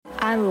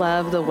I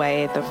love the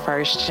way the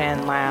First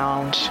Gen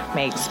Lounge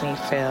makes me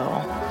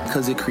feel.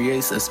 Because it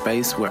creates a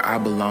space where I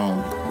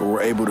belong. Where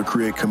we're able to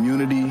create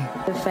community.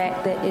 The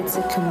fact that it's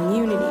a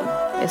community.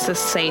 It's a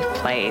safe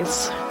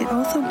place. It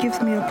also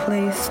gives me a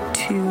place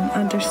to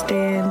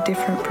understand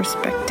different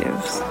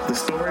perspectives. The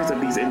stories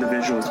of these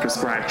individuals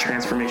prescribe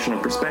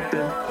transformational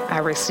perspective. I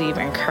receive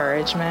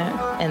encouragement,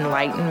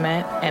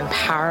 enlightenment,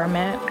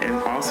 empowerment. And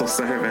also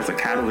serve as a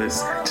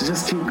catalyst to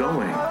just keep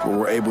going. Where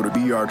we're able to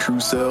be our true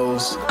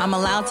selves. I'm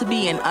allowed to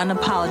be an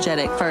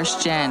unapologetic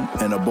first gen.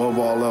 And above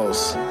all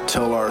else,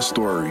 tell our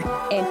story.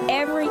 And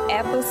every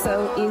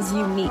episode is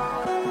unique.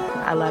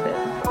 I love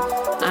it.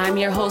 I'm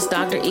your host,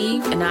 Dr.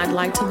 Eve, and I'd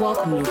like to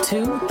welcome you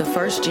to the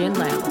First Gen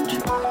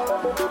Lounge.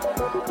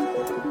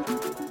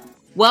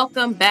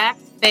 Welcome back,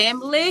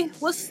 family.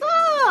 What's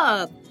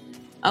up?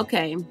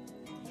 Okay,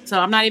 so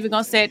I'm not even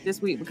going to say it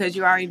this week because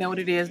you already know what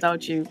it is,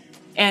 don't you?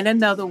 And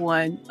another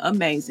one,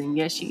 amazing.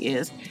 Yes, she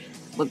is.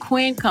 But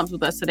Quin comes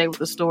with us today with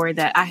a story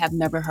that I have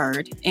never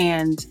heard.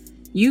 And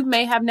you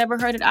may have never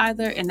heard it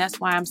either, and that's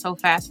why I'm so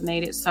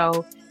fascinated.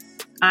 So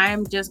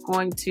I'm just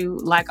going to,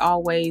 like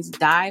always,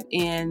 dive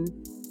in,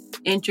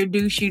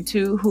 introduce you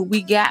to who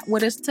we got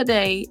with us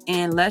today,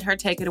 and let her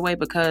take it away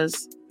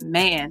because,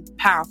 man,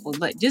 powerful.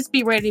 But just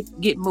be ready to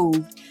get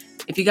moved.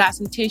 If you got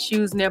some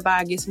tissues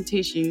nearby, get some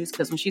tissues,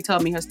 because when she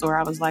told me her story,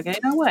 I was like,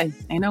 ain't no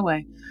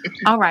way.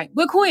 All right.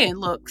 But Quin,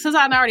 look, since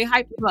I already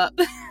hyped you up,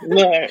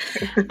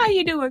 how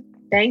you doing?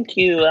 Thank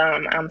you.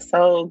 I'm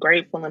so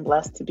grateful and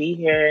blessed to be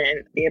here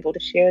and be able to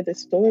share this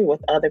story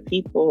with other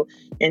people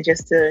and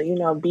just to,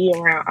 be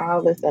around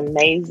all this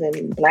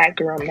amazing Black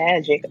girl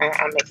magic.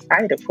 I'm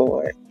excited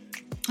for it.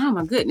 Oh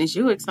my goodness,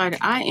 you excited?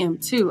 I am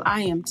too.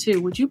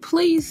 Would you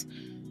please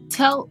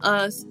tell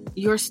us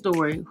your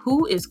story?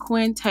 Who is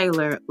Quin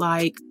Taylor?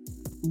 Like,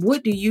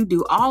 what do you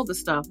do? All the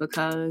stuff,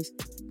 because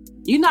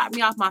you knocked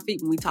me off my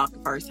feet when we talked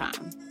the first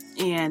time.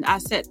 And I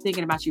sat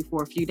thinking about you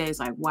for a few days,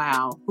 like,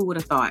 wow, who would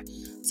have thought?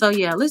 So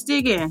yeah, let's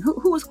dig in.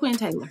 Who is Quin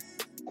Taylor?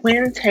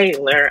 Quin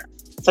Taylor.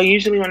 So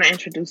usually when I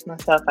introduce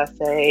myself, I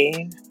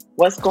say,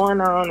 what's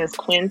going on is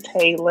Quin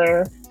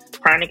Taylor,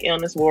 chronic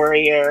illness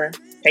warrior,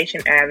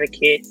 patient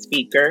advocate,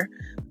 speaker.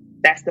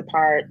 That's the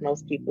part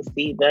most people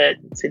see, but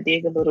to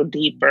dig a little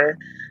deeper,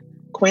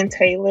 Quin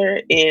Taylor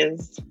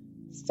is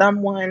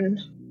someone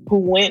who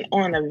went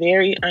on a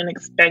very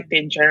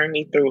unexpected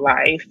journey through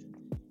life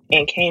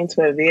and came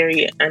to a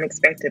very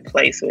unexpected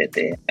place with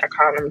it. I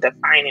call them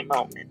defining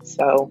moments.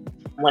 So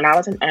when I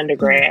was an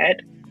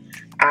undergrad,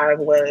 I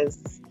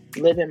was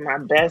living my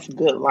best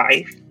good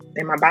life,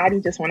 and my body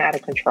just went out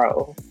of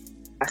control.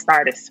 I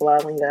started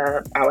swelling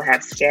up. I would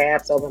have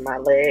scabs over my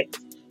legs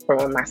from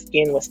when my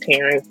skin was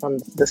tearing from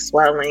the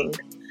swelling.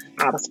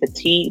 I was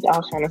fatigued.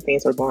 All kinds of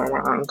things were going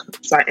wrong.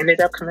 So I ended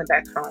up coming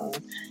back home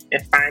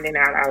and finding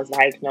out I was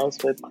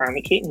diagnosed with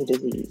chronic kidney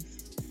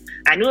disease.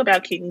 I knew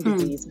about kidney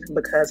disease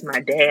because my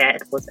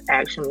dad was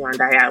actually on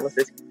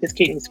dialysis. His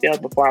kidneys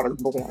failed before I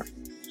was born.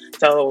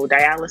 So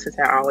dialysis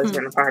had always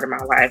been a part of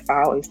my life.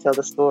 I always tell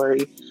the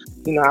story,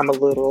 I'm a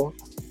little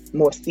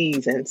more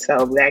seasoned.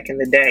 So back in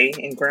the day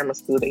in grammar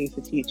school, they used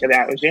to teach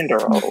about gender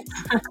roles.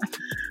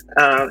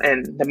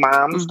 And the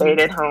mom stayed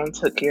at home,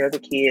 took care of the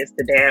kids.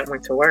 The dad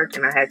went to work,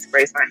 and I had to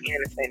raise my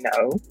hand and say,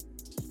 no,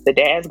 the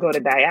dads go to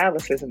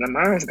dialysis and the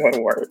moms go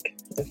to work.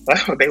 And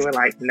so they were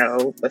like,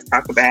 no, let's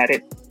talk about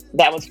it.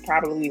 That was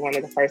probably one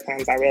of the first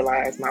times I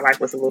realized my life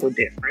was a little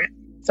different.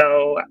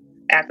 So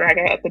after I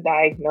got the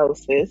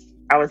diagnosis,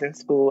 I was in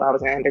school. I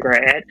was an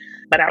undergrad,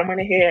 but I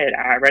went ahead.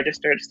 I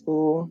registered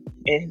school.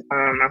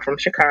 I'm from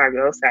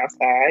Chicago, South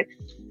Side.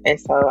 And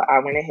so I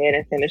went ahead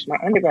and finished my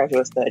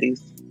undergraduate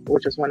studies,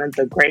 which was one of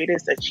the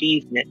greatest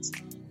achievements.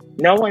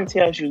 No one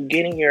tells you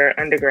getting your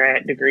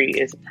undergrad degree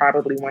is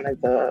probably one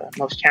of the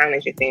most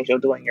challenging things you'll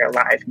do in your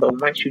life.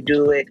 But once you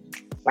do it,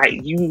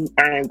 you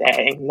earn that,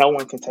 and no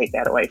one can take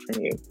that away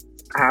from you.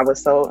 I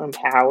was so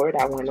empowered.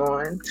 I went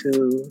on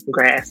to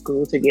grad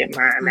school to get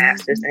my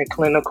master's in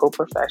clinical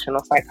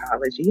professional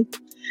psychology.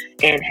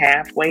 And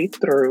halfway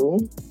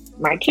through,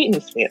 my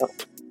kidneys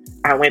failed.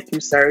 I went through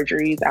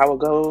surgeries. I would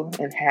go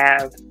and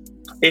have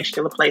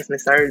fistula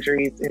placement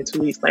surgeries, and 2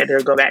 weeks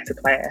later, go back to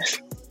class,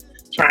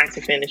 trying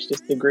to finish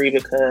this degree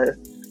because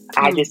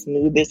I just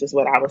knew this is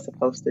what I was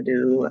supposed to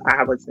do.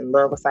 I was in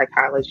love with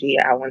psychology.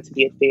 I wanted to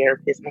be a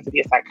therapist. I wanted to be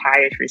a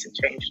psychiatrist and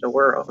change the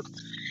world.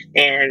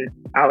 And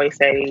I always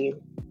say,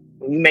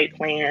 you make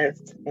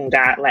plans and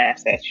God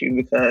laughs at you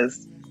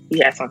because he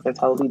has something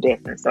totally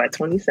different. So at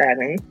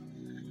 27,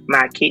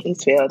 my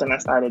kidneys failed and I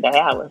started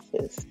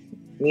dialysis.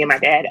 Me and my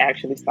dad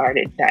actually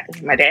started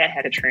that. My dad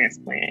had a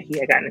transplant. He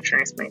had gotten a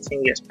transplant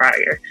 10 years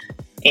prior.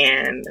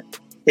 And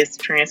his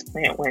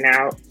transplant went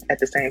out at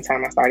the same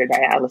time I started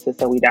dialysis.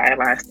 So we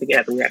dialyzed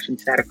together. We actually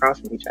sat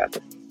across from each other.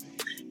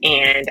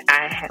 And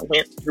I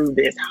went through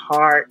this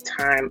hard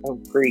time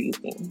of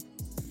grieving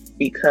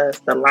because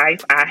the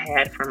life I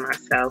had for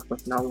myself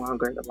was no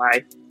longer the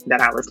life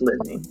that I was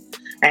living.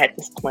 I had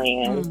this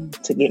plan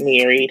to get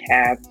married,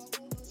 have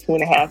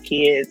 2.5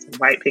 kids,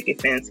 white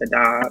picket fence, a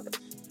dog.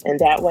 And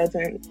that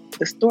wasn't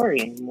the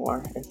story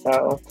anymore. And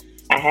so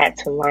I had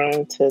to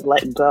learn to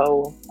let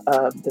go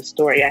of the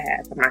story I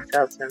had for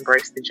myself to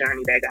embrace the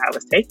journey that God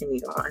was taking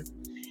me on.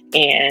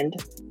 And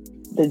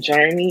the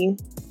journey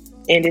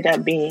ended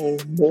up being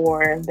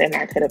more than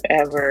I could have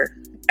ever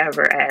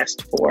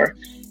asked for.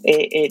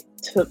 It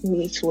took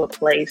me to a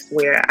place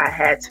where I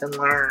had to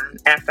learn,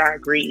 after I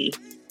grieved,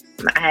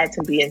 I had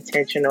to be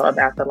intentional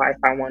about the life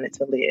I wanted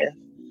to live.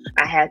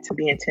 I had to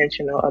be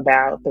intentional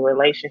about the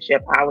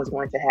relationship I was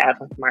going to have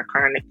with my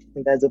chronic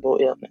invisible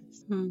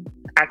illness.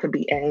 I could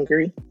be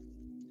angry,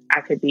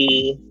 I could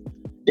be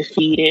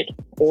defeated,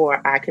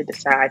 or I could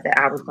decide that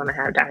I was going to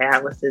have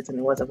dialysis and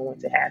it wasn't going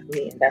to have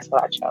me, and that's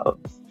what I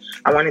chose.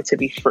 I wanted to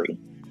be free.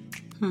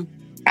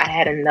 I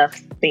had enough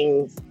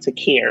things to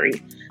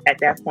carry. At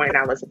that point,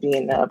 I was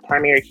being a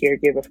primary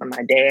caregiver for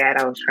my dad.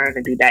 I was trying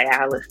to do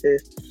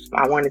dialysis.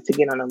 I wanted to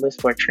get on a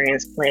list for a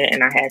transplant,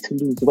 and I had to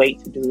lose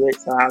weight to do it.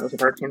 So I was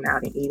working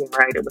out and eating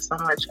right. It was so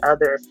much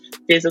other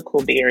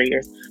physical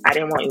barriers. I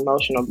didn't want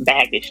emotional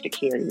baggage to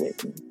carry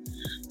with me.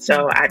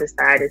 So I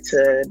decided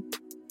to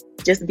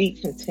just be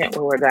content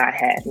with where God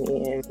had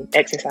me and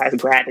exercise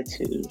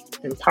gratitude.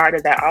 And part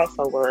of that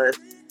also was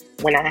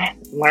when I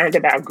learned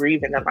about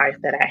grieving the life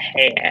that I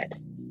had,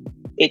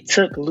 it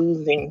took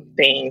losing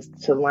things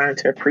to learn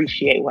to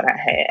appreciate what I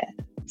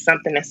had.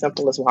 Something as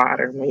simple as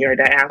water. When you're a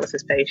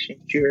dialysis patient,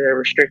 you're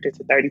restricted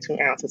to 32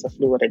 ounces of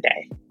fluid a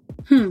day.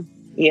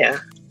 Yeah.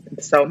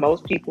 So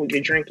most people,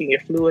 you're drinking your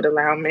fluid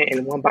allowance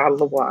and 1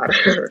 bottle of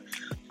water.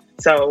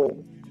 So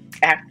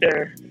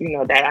after,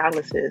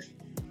 dialysis,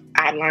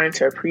 I learned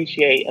to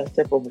appreciate a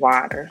sip of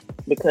water,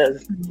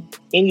 because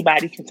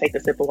anybody can take a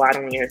sip of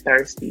water when you're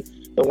thirsty.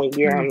 But when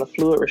you're on the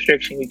fluid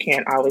restriction, you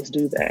can't always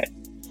do that.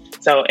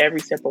 So every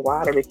sip of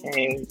water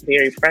became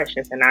very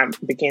precious, and I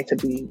began to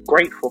be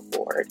grateful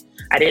for it.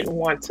 I didn't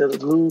want to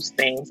lose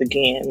things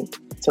again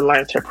to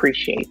learn to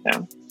appreciate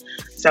them.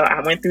 So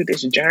I went through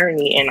this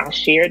journey and I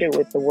shared it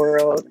with the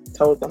world,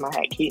 told them I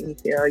had kidney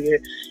failure,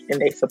 and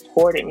they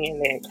supported me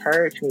and they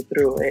encouraged me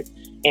through it.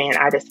 And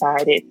I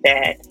decided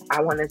that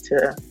I wanted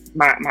to,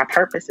 my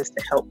purpose is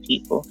to help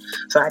people.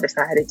 So I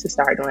decided to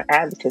start doing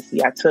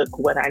advocacy. I took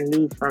what I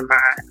knew from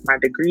my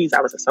degrees.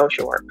 I was a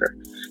social worker.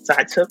 So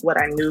I took what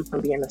I knew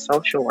from being a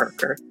social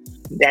worker.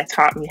 That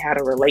taught me how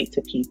to relate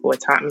to people.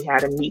 It taught me how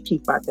to meet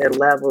people at their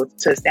level,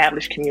 to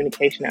establish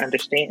communication and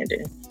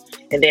understanding.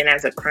 And then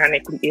as a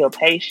chronically ill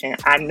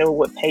patient, I know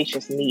what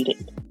patients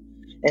needed.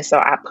 And so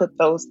I put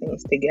those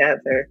things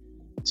together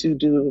to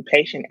do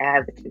patient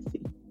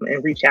advocacy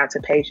and reach out to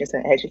patients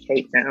and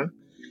educate them.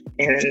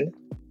 And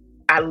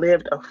I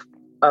lived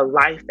a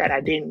life that I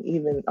didn't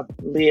even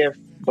live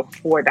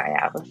before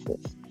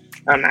dialysis.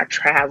 I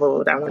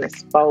traveled, I went and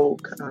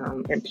spoke,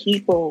 and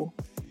people,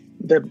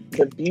 the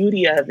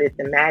beauty of it,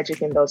 the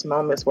magic in those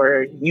moments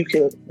where you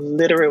could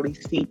literally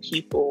see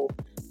people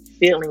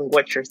feeling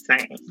what you're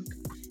saying.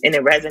 And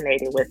it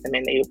resonated with them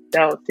and they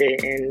felt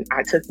it. And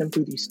I took them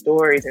through these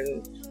stories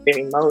and their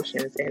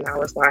emotions. And I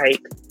was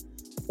like,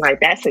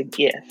 that's a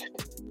gift.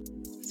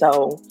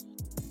 So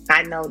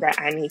I know that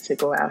I need to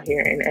go out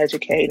here and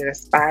educate and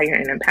inspire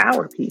and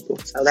empower people.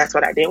 So that's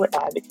what I did with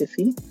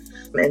advocacy.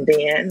 And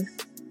then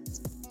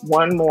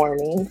one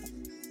morning,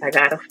 I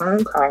got a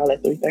phone call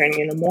at 3:30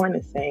 in the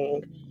morning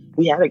saying,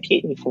 we have a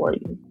kidney for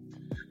you.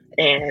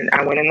 And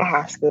I went in the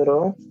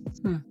hospital.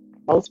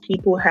 Most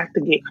people have to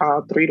get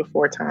called 3 to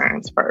 4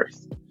 times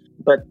first.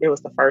 But it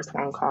was the first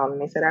phone call and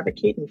they said, I have a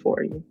kidney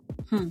for you.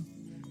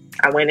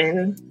 I went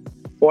in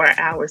 4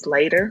 hours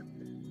later.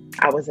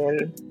 I was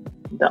in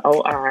the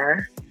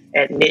OR.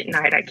 At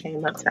midnight, I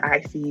came up to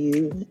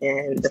ICU,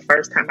 and the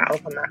first time I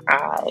opened my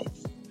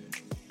eyes,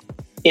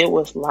 it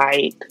was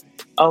like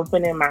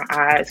opening my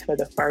eyes for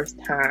the first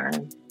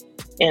time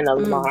in a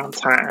long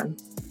time.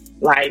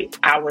 Like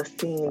I was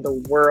seeing the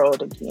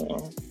world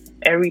again.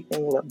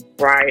 Everything looked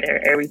brighter.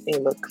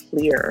 Everything looked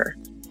clearer.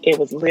 It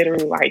was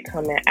literally like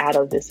coming out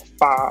of this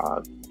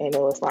fog, and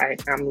it was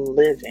like I'm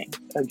living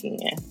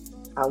again.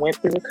 I went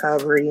through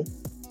recovery,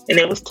 and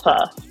it was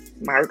tough.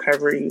 My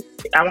recovery,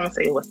 I won't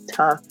say it was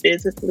tough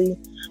physically,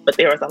 but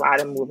there was a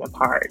lot of moving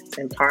parts.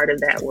 And part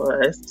of that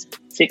was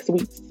 6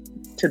 weeks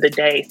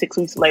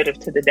later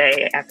to the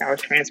day after I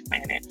was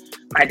transplanted,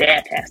 my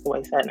dad passed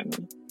away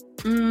suddenly.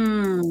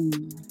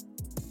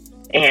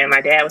 And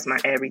my dad was my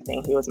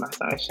everything. He was my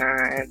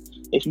sunshine.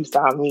 If you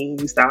saw me,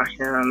 you saw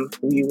him.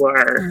 We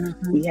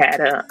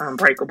had an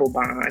unbreakable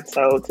bond.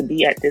 So to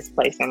be at this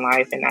place in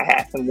life and not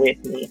have him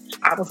with me,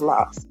 I was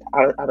lost.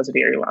 I was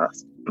very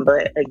lost.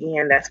 But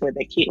again, that's where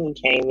the kidney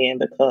came in,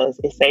 because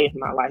it saved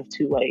my life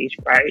 2 ways,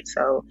 right?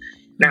 So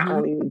not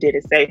only did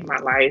it save my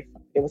life,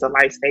 it was a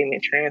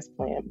life-saving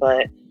transplant,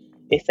 but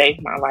it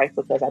saved my life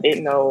because I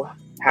didn't know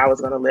how I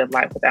was going to live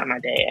life without my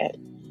dad.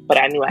 But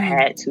I knew I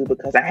had to,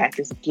 because I had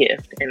this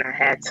gift and I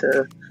had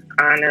to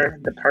honor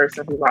the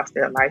person who lost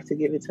their life to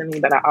give it to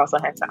me. But I also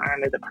had to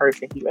honor the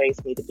person he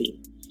raised me to be.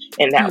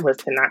 And that was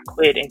to not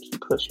quit and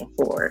keep pushing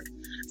forward.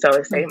 So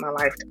it saved my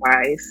life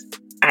twice.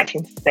 I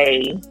can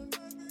say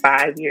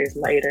 5 years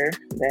later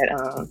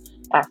that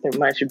after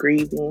much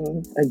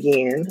grieving,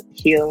 again,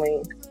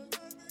 healing,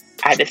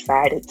 I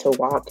decided to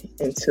walk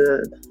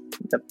into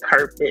the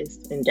purpose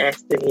and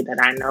destiny that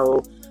I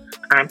know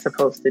I'm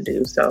supposed to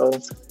do. So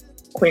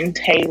Quin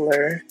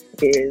Taylor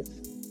is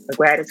a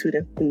gratitude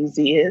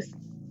enthusiast.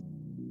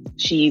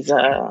 She's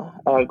a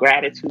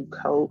gratitude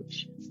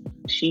coach.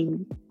 She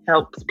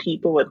helps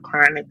people with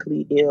chronic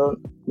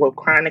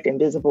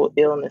invisible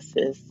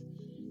illnesses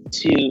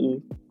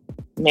to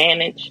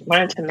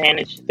learn to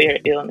manage their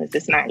illness.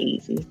 It's not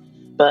easy,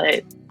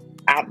 but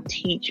I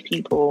teach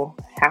people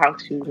how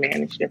to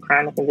manage their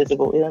chronic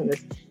invisible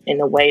illness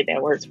in a way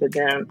that works for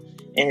them,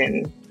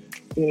 and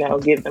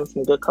give them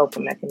some good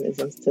coping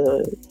mechanisms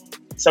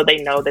so they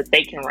know that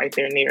they can write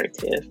their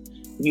narrative.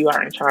 You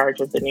are in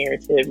charge of the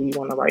narrative you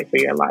want to write for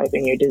your life,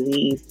 and your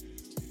disease,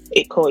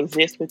 it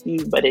coexists with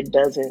you, but it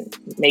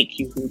doesn't make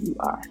you who you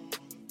are.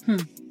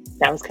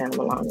 That was kind of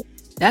a long.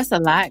 That's a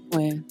lot,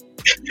 Quin.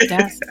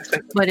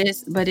 But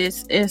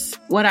it's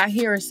what I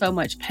hear is so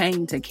much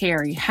pain to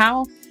carry.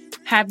 How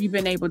have you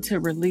been able to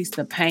release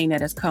the pain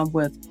that has come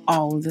with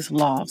all of this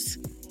loss?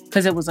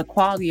 Because it was a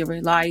quality of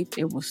your life,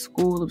 it was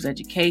school, it was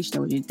education,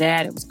 it was your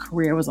dad, it was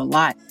career, it was a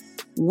lot.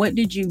 What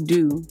did you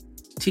do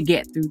to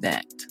get through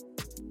that?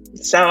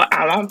 So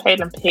I won't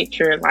paint a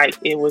picture like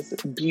it was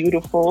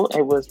beautiful.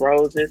 It was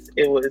roses.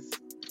 It was,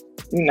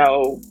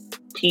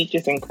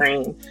 peaches and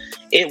cream.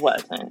 It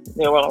wasn't.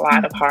 There were a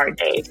lot of hard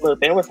days.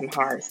 Look, there were some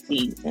hard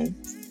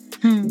seasons.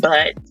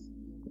 But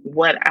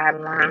what I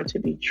learned to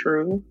be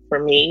true for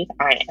me,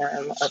 I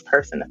am a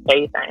person of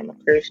faith. I am a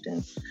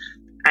Christian.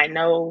 I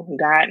know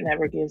God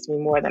never gives me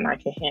more than I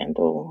can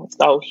handle.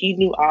 So he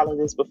knew all of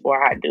this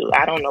before I do.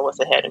 I don't know what's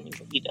ahead of me,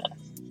 but he does.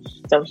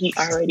 So he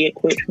already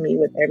equipped me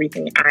with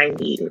everything I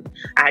needed.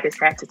 I just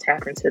had to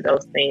tap into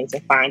those things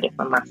and find it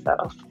for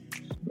myself.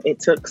 It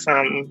took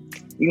some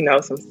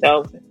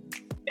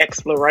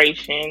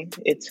self-exploration.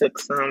 It took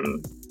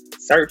some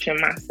searching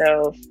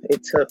myself.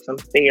 It took some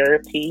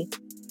therapy.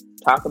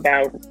 Talk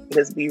about,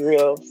 let's be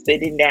real,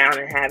 sitting down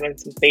and having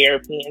some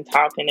therapy and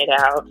talking it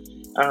out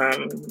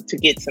to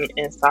get some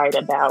insight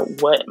about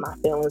what my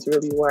feelings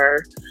really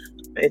were.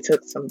 It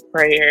took some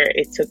prayer.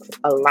 It took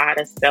a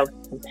lot of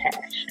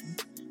self-compassion.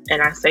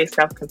 And I say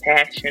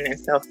self-compassion and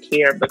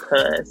self-care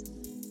because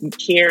I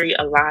carried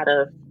a lot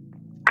of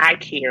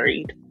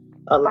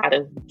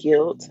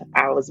guilt.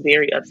 I was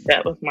very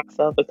upset with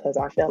myself because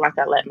I felt like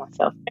I let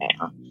myself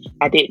down.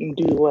 I didn't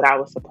do what I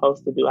was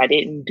supposed to do. I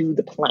didn't do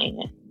the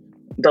plan.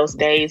 Those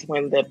days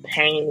when the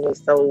pain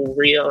was so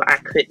real, I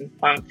couldn't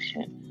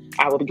function.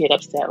 I would get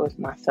upset with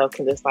myself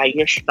because it's like,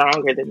 you're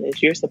stronger than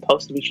this. You're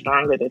supposed to be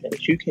stronger than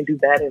this. You can do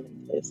better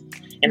than this.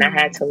 And I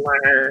had to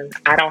learn,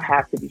 I don't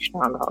have to be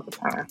strong all the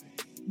time.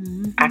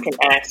 I can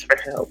ask for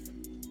help.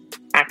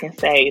 I can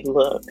say,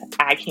 look,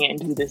 I can't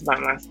do this by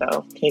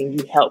myself. Can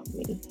you help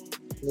me?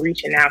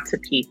 Reaching out to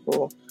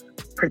people,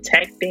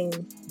 protecting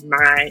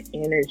my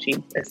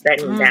energy and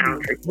setting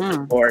boundaries is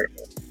important.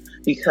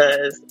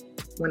 Because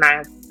when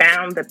I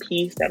found the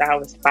peace that I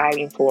was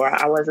fighting for,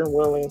 I wasn't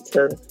willing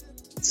to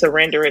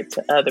surrender it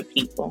to other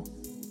people.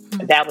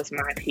 That was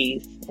my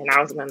peace. And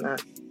I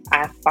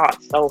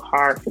fought so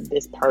hard for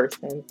this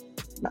person.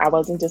 I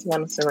wasn't just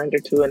going to surrender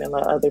to it and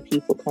let other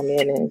people come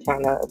in and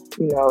kind of,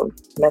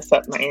 mess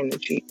up my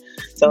energy.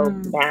 So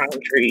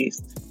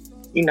boundaries,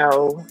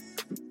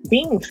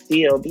 being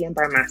still, being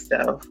by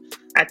myself.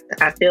 I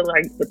feel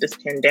like with this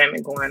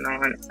pandemic going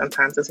on,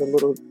 sometimes it's a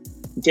little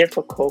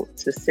difficult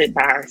to sit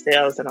by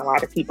ourselves, and a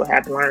lot of people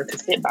have learned to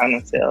sit by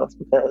themselves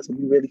because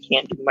we really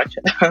can't do much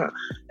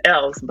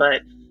else.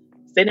 But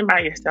sitting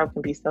by yourself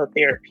can be so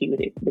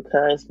therapeutic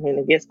because when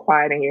it gets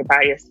quiet and you're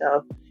by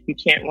yourself, you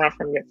can't run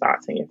from your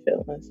thoughts and your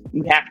feelings.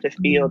 You have to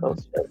feel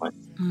those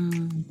feelings,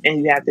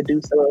 and you have to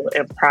do so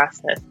and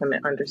process them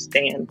and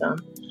understand them.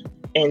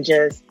 And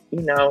just,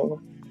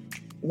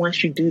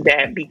 once you do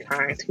that, be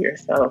kind to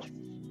yourself.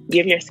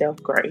 Give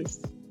yourself grace.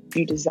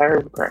 You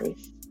deserve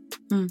grace.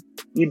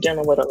 You're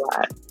dealing with a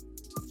lot.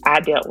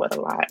 I dealt with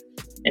a lot,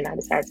 and I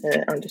just had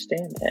to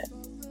understand that.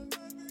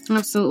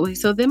 Absolutely.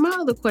 So then my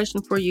other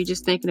question for you,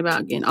 just thinking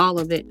about again, all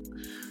of it,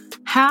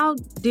 how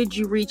did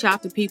you reach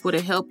out to people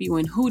to help you,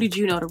 and who did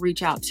you know to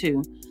reach out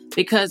to?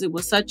 Because it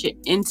was such an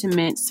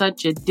intimate,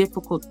 such a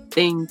difficult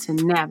thing to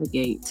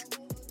navigate.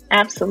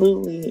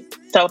 Absolutely.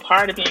 So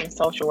part of being a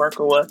social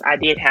worker was I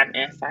did have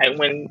insight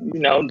when,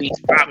 these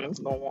problems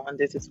go on,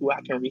 this is who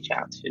I can reach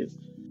out to.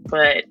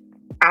 But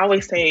I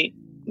always say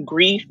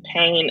grief,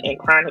 pain, and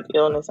chronic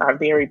illness are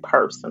very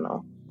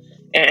personal.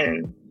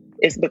 And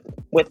it's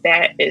with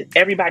that,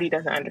 everybody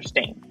doesn't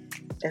understand.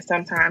 And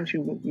sometimes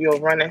you'll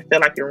feel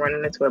like you're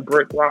running into a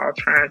brick wall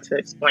trying to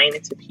explain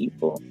it to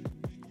people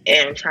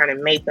and trying to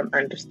make them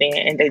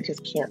understand, and they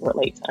just can't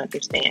relate to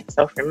understand.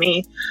 So for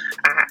me,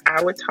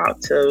 I would talk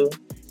to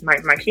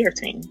my care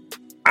team.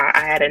 I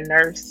had a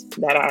nurse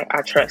that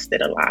I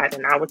trusted a lot,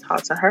 and I would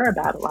talk to her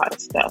about a lot of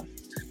stuff.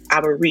 I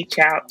would reach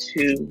out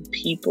to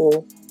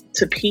people,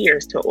 to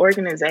peers, to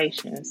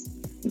organizations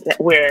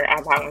where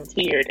I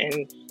volunteered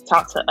and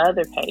talk to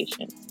other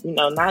patients,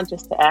 not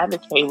just to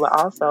advocate, but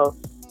also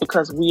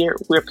because we're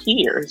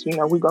peers,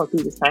 we go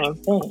through the same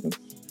thing.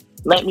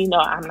 let me know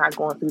I'm not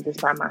going through this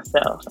by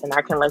myself, and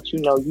I can let you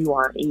know you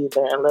aren't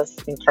either, and let's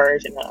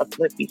encourage and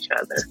uplift each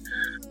other.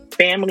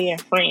 Family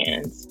and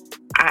friends,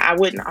 I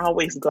wouldn't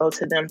always go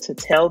to them to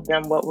tell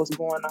them what was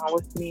going on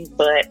with me,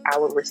 but I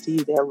would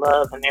receive their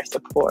love and their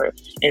support,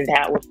 and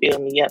that would fill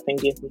me up and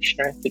give me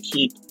strength to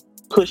keep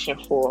pushing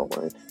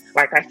forward.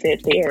 Like I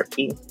said,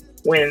 therapy.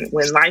 When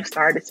life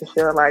started to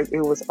feel like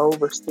it was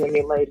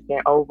overstimulating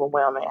and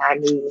overwhelming, I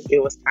knew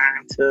it was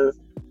time to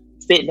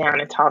sit down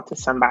and talk to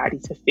somebody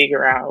to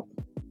figure out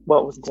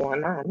what was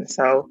going on.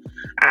 So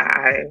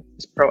I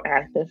was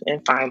proactive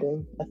in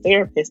finding a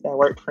therapist that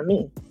worked for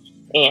me.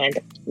 And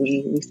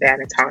we sat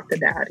and talked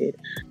about it.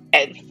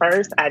 At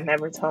first, I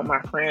never told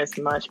my friends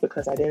much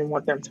because I didn't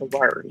want them to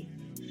worry.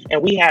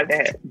 And we have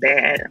that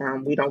bad,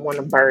 we don't want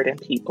to burden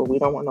people. We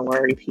don't want to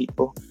worry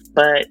people.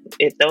 But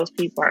if those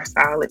people are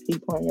solid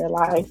people in your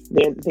life,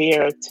 they're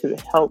there to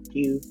help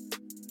you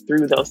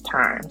through those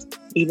times.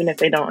 Even if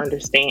they don't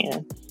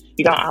understand,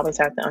 you don't always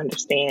have to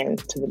understand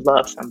to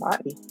love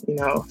somebody, you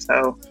know?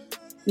 So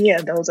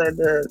yeah, those are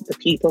the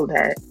people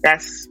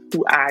that's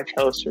who I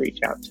chose to reach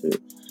out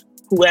to.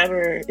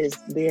 Whoever is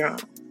there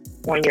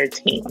on your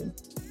team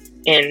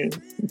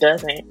and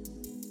doesn't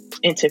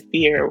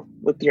interfere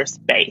with your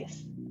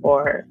space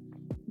or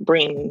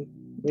bring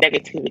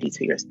negativity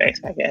to your space,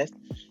 I guess,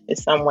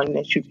 is someone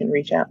that you can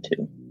reach out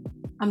to.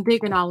 I'm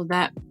digging all of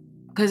that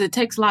because it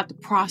takes a lot to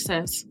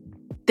process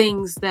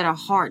things that are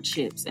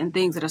hardships and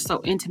things that are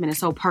so intimate and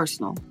so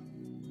personal.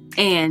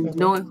 And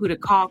knowing who to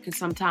call can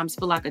sometimes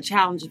feel like a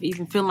challenge of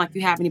even feeling like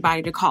you have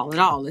anybody to call at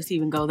all. Let's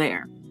even go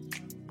there.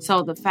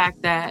 So the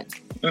fact that,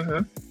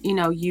 you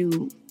know,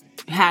 you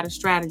had a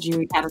strategy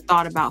or you had a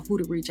thought about who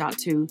to reach out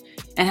to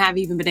and have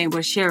even been able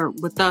to share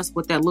with us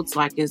what that looks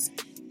like is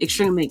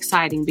extremely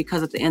exciting,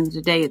 because at the end of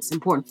the day, it's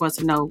important for us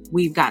to know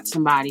we've got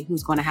somebody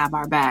who's going to have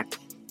our back.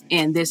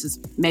 And this is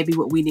maybe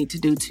what we need to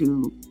do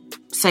to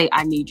say,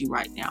 I need you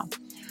right now.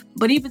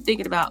 But even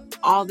thinking about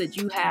all that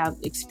you have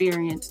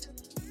experienced,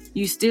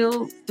 you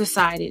still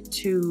decided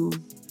to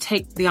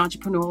take the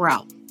entrepreneur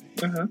route,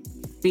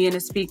 being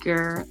a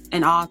speaker,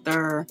 an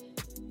author.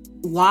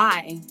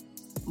 Why?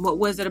 What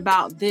was it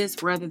about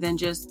this rather than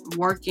just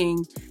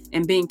working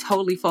and being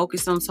totally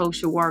focused on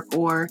social work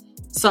or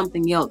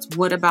something else?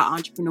 What about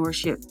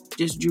entrepreneurship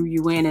just drew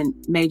you in and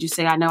made you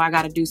say, I know I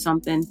got to do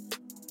something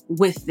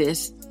with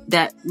this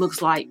that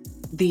looks like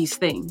these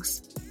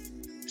things?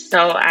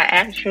 So I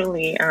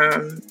actually,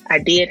 I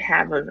did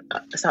have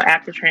so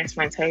after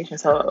transplantation,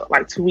 so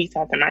like 2 weeks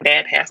after my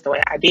dad passed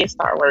away, I did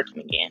start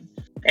working again.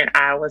 And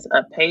I was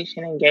a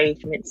patient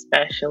engagement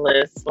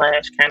specialist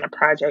 / kind of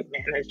project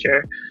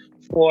manager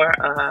for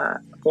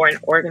an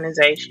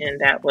organization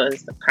that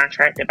was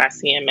contracted by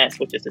CMS,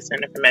 which is the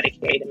Center for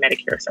Medicaid and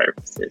Medicare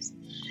Services.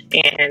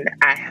 And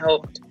I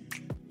helped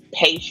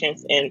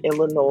patients in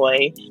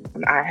Illinois.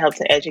 I helped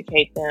to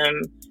educate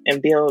them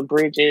and build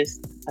bridges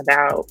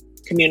about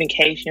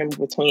communication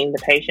between the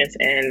patients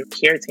and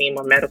care team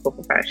or medical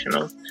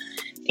professionals.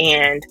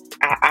 And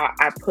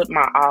I put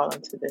my all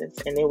into this,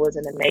 and it was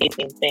an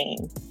amazing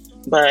thing.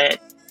 But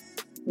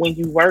when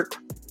you work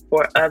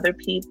for other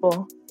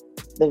people,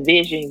 the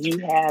vision you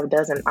have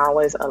doesn't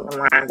always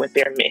align with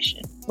their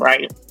mission,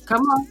 right?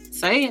 Come on,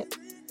 say it.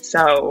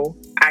 So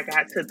I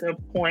got to the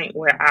point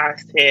where I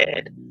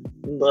said,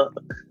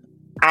 look,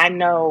 I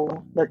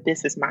know that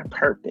this is my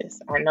purpose.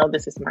 I know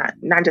this is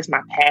not just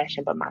my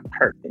passion, but my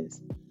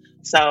purpose.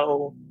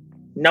 So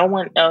no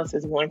one else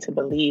is going to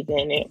believe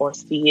in it or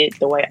see it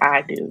the way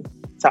I do.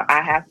 So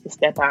I have to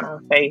step out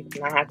on faith,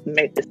 and I have to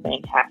make this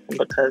thing happen,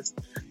 because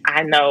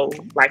I know,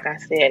 like I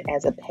said,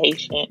 as a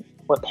patient,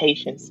 what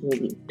patients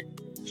need.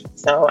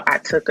 So I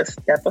took a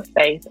step of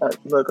faith, a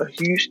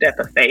huge step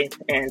of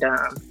faith, and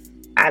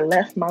I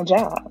left my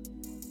job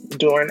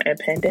during a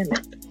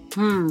pandemic.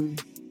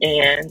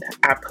 And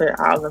I put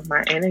all of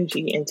my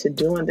energy into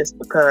doing this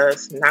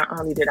because not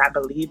only did I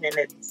believe in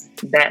it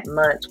that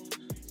much,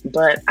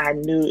 but I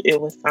knew it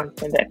was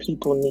something that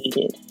people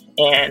needed.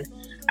 And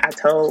I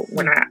told,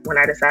 when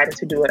I decided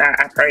to do it,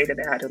 I prayed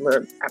about it.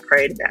 Look, I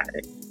prayed about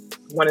it.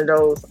 One of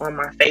those on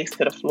my face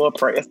to the floor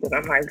prayers, because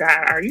I'm like,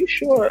 God, are you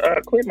sure?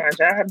 Quit my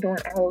job doing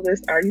all of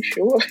this? Are you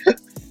sure?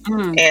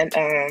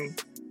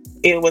 And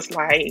it was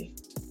like,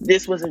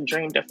 this was a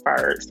dream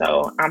deferred.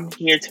 So I'm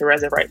here to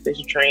resurrect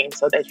this dream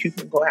so that you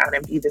can go out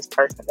and be this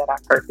person that I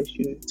purposed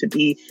you to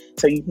be,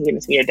 so you can get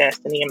into your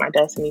destiny. And my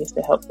destiny is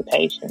to help the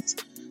patients.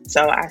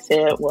 So I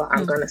said, well,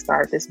 I'm going to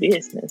start this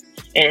business.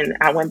 And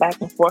I went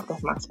back and forth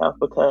with myself,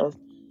 because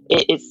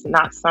it's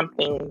not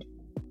something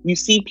you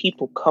see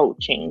people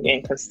coaching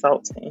and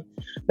consulting,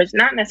 but it's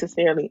not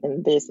necessarily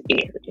in this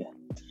area.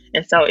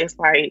 And so it's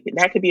like,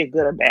 that could be a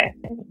good or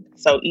bad thing.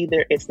 So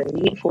either it's a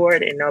need for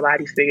it and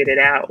nobody's figured it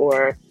out,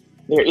 or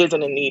there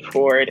isn't a need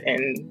for it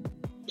and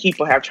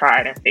people have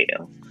tried and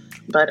failed.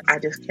 But I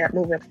just kept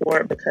moving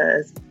forward,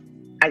 because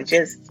I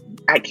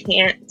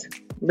can't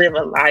live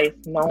a life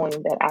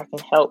knowing that I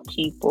can help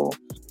people,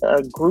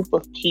 a group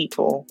of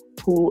people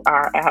who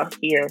are out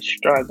here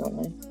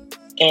struggling.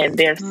 And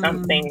there's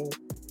something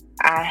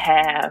I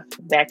have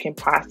that can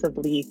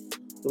possibly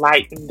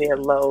lighten their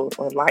load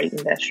or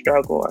lighten that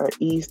struggle or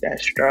ease that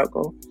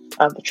struggle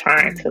of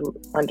trying to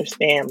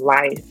understand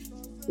life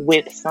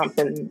with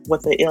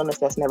an illness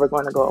that's never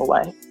going to go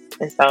away.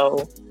 And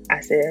so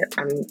I said,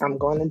 I'm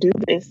going to do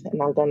this,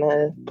 and I'm going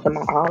to put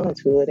my all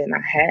into it, and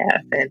I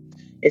have. And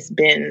it's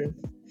been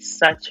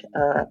such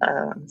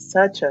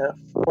a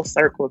full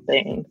circle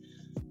thing,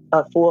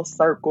 a full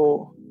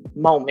circle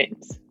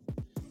moment,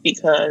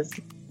 because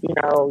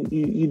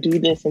you do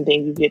this, and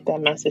then you get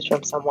that message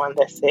from someone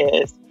that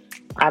says,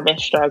 I've been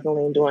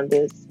struggling doing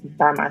this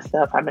by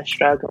myself. I've been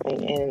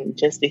struggling. And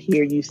just to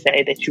hear you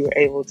say that you were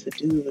able to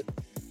do,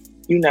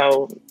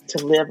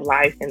 to live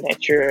life, and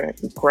that you're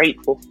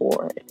grateful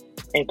for it,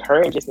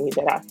 encourages me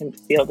that I can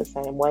feel the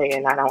same way.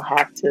 And I don't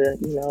have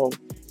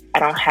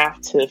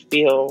to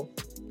feel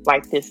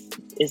like this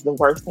is the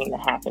worst thing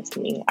that happened to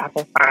me. I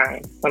can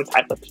find some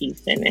type of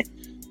peace in it.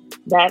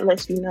 That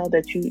lets you know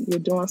that you're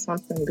doing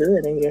something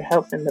good and you're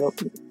helping the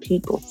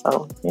people.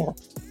 So, yeah.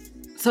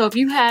 So if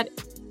you had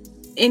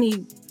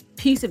any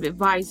piece of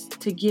advice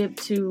to give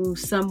to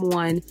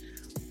someone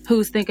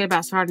who's thinking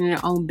about starting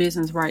their own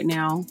business right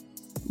now,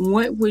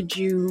 what would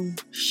you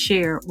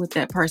share with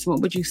that person?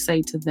 What would you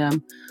say to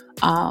them?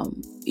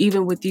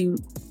 Even with you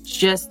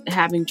just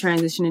having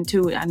transitioned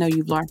into it, I know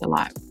you've learned a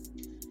lot.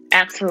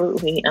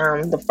 Absolutely.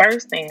 The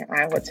first thing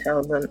I would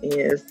tell them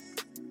is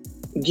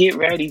get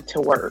ready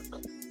to work.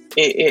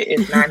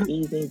 It's not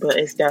easy, but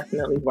it's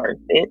definitely worth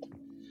it.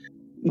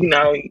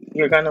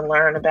 You're going to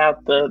learn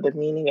about the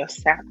meaning of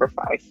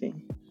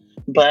sacrificing,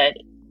 but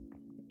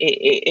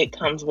it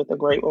comes with a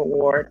great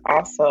reward.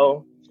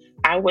 Also,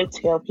 I would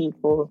tell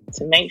people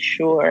to make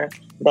sure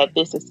that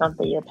this is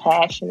something you're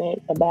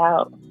passionate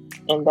about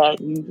and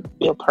that you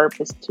feel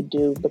purpose to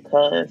do,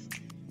 because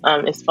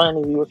it's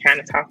funny, we were kind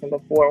of talking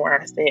before where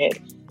I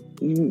said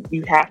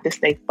you have to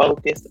stay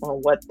focused on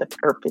what the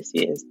purpose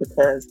is,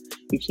 because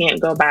you can't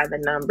go by the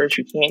numbers,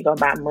 you can't go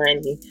by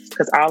money,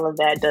 because all of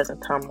that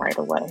doesn't come right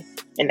away,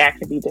 and that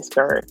can be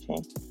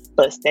discouraging.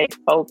 But stay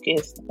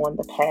focused on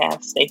the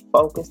path, stay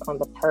focused on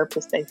the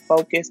purpose, stay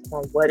focused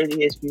on what it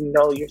is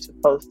you're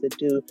supposed to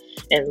do,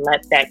 and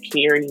let that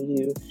carry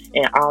you,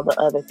 and all the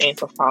other things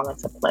will fall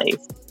into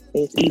place.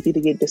 It's easy to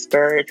get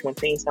discouraged when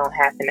things don't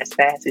happen as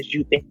fast as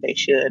you think they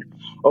should,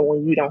 or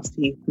when you don't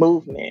see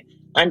movement.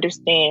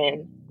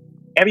 Understand,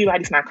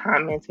 everybody's not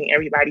commenting,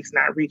 everybody's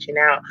not reaching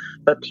out,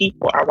 but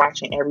people are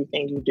watching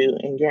everything you do,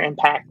 and you're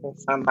impacting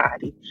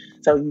somebody.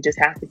 So you just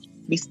have to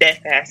be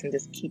steadfast and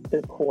just keep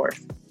the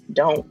course.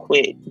 Don't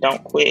quit.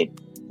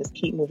 Just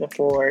keep moving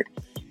forward.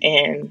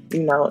 And,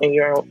 and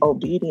your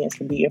obedience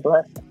will be your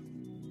blessing.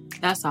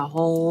 That's a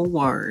whole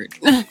word.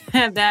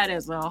 That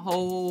is a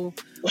whole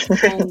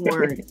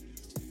word.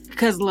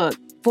 Because look,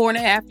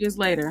 4.5 years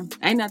later,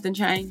 ain't nothing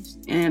changed.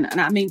 And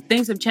I mean,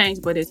 things have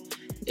changed, but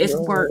it's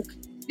work.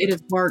 It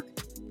is work.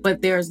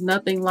 But there's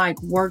nothing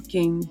like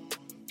working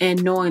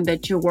and knowing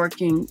that you're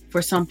working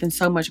for something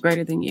so much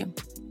greater than you.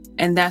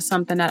 And that's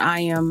something that I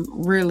am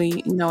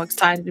really,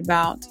 excited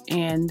about,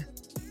 and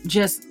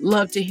just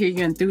love to hear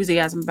your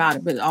enthusiasm about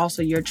it, but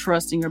also your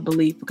trust and your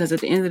belief, because at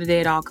the end of the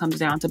day, it all comes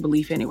down to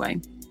belief anyway.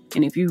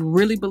 And if you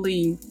really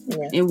believe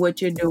in what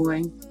you're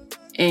doing,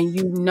 and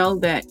you know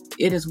that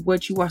it is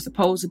what you are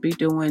supposed to be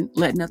doing,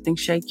 let nothing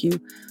shake you,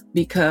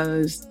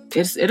 because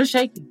it'll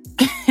shake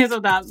you.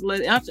 Sometimes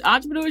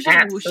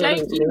entrepreneurship will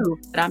shake you.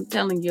 But I'm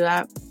telling you,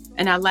 I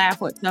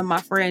laugh with some of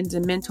my friends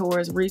and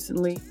mentors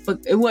recently, but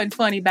it wasn't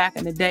funny back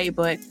in the day,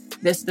 but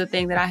this is the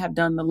thing that I have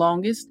done the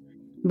longest,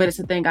 but it's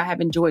the thing I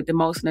have enjoyed the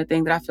most, and the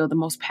thing that I feel the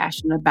most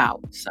passionate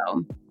about. So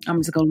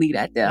I'm just going to leave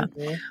that there.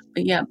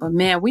 Mm-hmm. But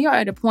man, we are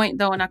at a point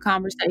though in our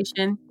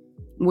conversation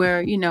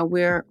where,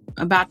 we're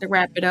about to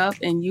wrap it up,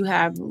 and you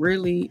have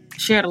really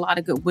shared a lot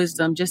of good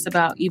wisdom just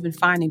about even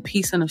finding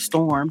peace in a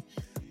storm,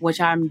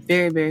 which I'm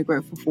very, very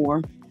grateful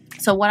for.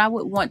 So what I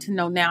would want to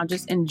know now,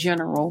 just in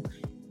general,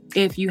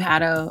 if you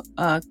had a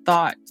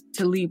thought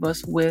to leave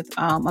us with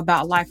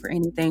about life or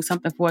anything,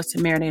 something for us to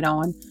marinate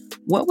on,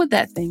 what would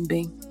that thing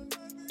be?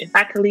 If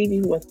I could leave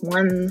you with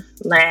one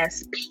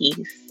last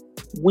piece,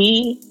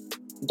 we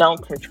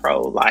don't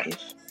control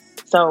life.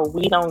 So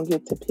we don't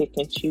get to pick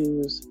and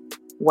choose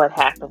what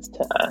happens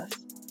to us,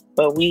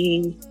 but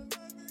we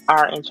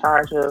are in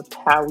charge of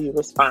how we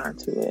respond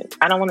to it.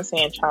 I don't want to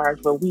say in charge,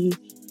 but we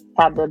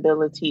have the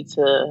ability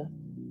to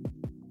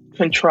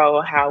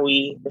control how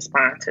we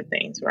respond to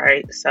things,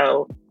 right?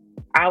 So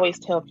I always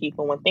tell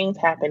people, when things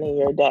happen in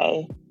your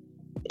day,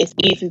 it's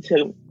easy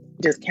to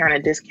just kind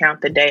of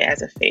discount the day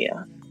as a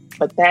fail.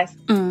 But that's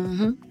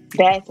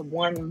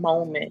one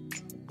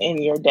moment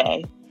in your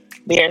day.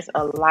 There's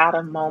a lot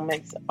of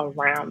moments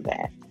around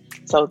that.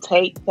 So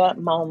take that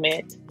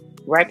moment,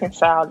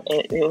 reconcile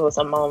it was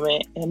a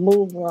moment, and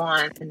move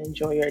on and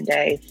enjoy your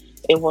day.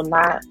 It will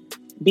not,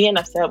 being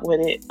upset with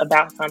it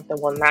about something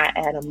will not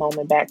add a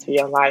moment back to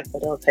your life,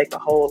 but it'll take a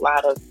whole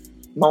lot of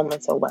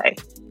moments away.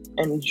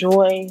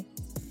 Enjoy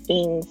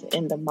things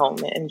in the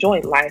moment. Enjoy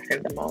life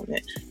in the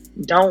moment.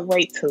 Don't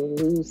wait to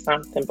lose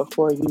something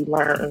before you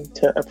learn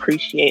to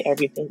appreciate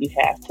everything you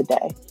have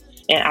today.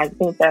 And I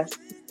think that's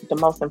the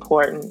most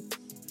important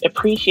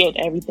appreciate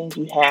everything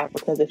you have,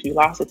 because if you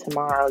lost it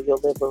tomorrow,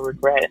 you'll live with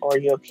regret, or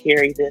you'll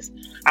carry this,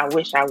 I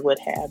wish I would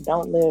have.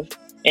 Don't live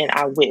in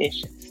I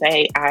wish.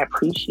 Say, I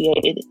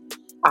appreciated,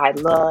 I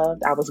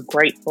loved, I was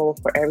grateful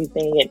for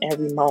everything in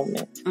every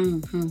moment.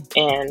 Mm-hmm.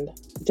 And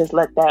just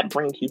let that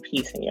bring you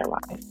peace in your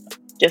life.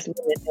 Just live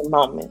in the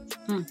moment.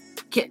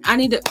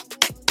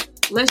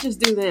 Let's just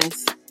do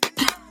this.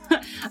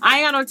 I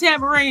ain't got no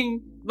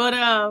tambourine, but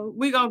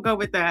we gonna go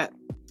with that.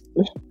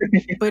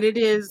 But it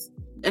is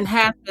and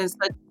has been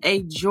such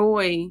a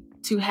joy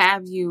to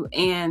have you.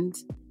 And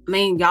I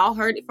mean, y'all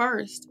heard it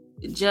first.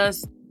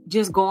 Just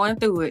going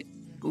through it,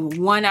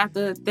 one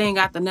after thing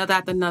after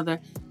another,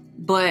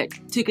 but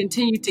to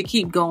continue to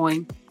keep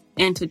going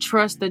and to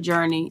trust the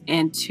journey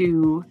and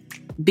to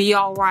be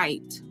all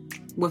right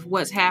with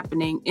what's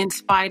happening in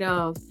spite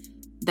of.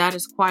 That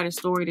is quite a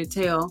story to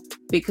tell,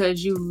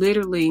 because you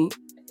literally,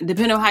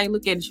 depending on how you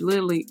look at it, you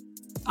literally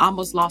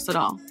almost lost it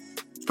all.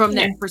 From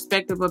that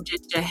perspective of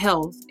just your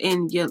health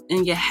and your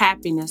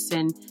happiness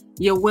and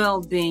your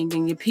well-being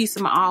and your peace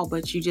of mind, all,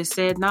 but you just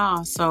said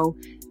nah. So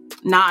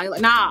nah.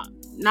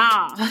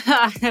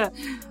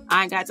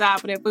 I ain't got time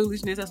for that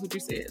foolishness. That's what you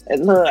said.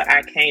 And look,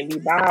 I can't be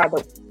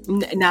bothered.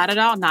 Not at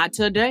all. Not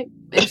today.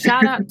 And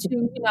shout out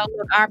to,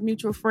 our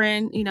mutual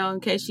friend, in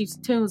case she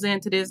tunes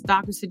into this,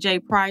 Dr.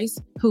 CJ Price,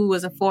 who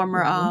was a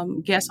former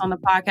guest on the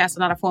podcast,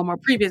 not a former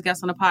previous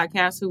guest on the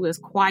podcast, who is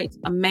quite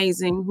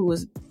amazing, who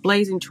is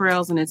blazing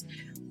trails. And it's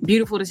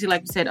beautiful to see,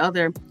 like you said,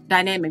 other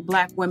dynamic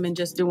Black women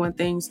just doing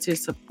things to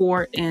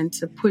support and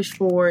to push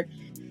forward.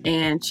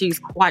 And she's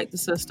quite the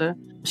sister.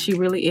 She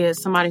really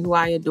is somebody who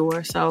I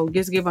adore. So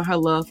just giving her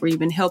love for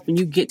even helping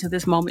you get to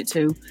this moment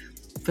too,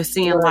 for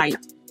seeing light.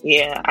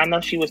 Yeah, I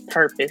know she was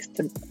purpose.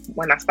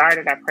 When I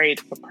started, I prayed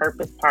for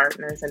purpose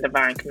partners and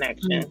divine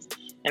connections.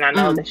 And I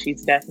know that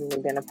she's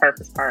definitely been a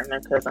purpose partner,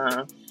 because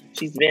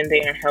she's been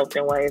there and helped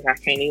in ways I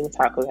can't even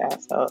talk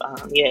about. So,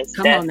 yes,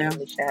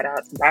 definitely shout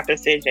out to Dr.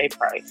 CJ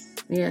Price.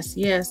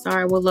 Yes. All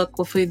right. Well, look,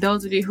 for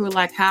those of you who are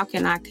like, how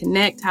can I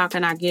connect? How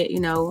can I get,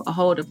 a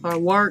hold of her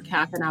work?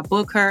 How can I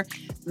book her?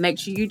 Make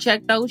sure you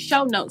check those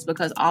show notes,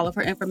 because all of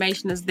her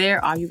information is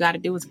there. All you got to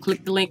do is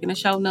click the link in the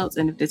show notes,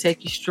 and it'll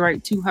take you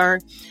straight to her.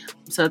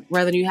 So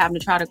rather than you having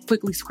to try to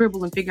quickly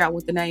scribble and figure out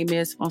what the name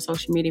is on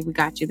social media, we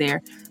got you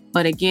there.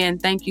 But again,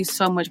 thank you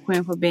so much,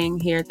 Quin, for being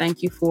here.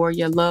 Thank you for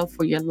your love,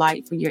 for your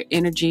light, for your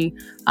energy,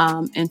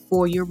 and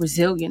for your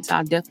resilience.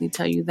 I'll definitely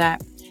tell you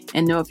that.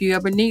 And know if you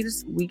ever need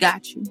us, we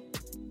got you.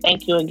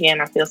 Thank you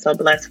again. I feel so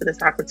blessed for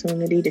this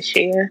opportunity to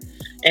share.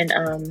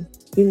 And,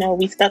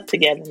 we stuck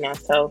together now.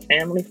 So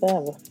family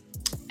forever.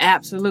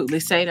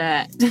 Absolutely. Say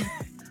that.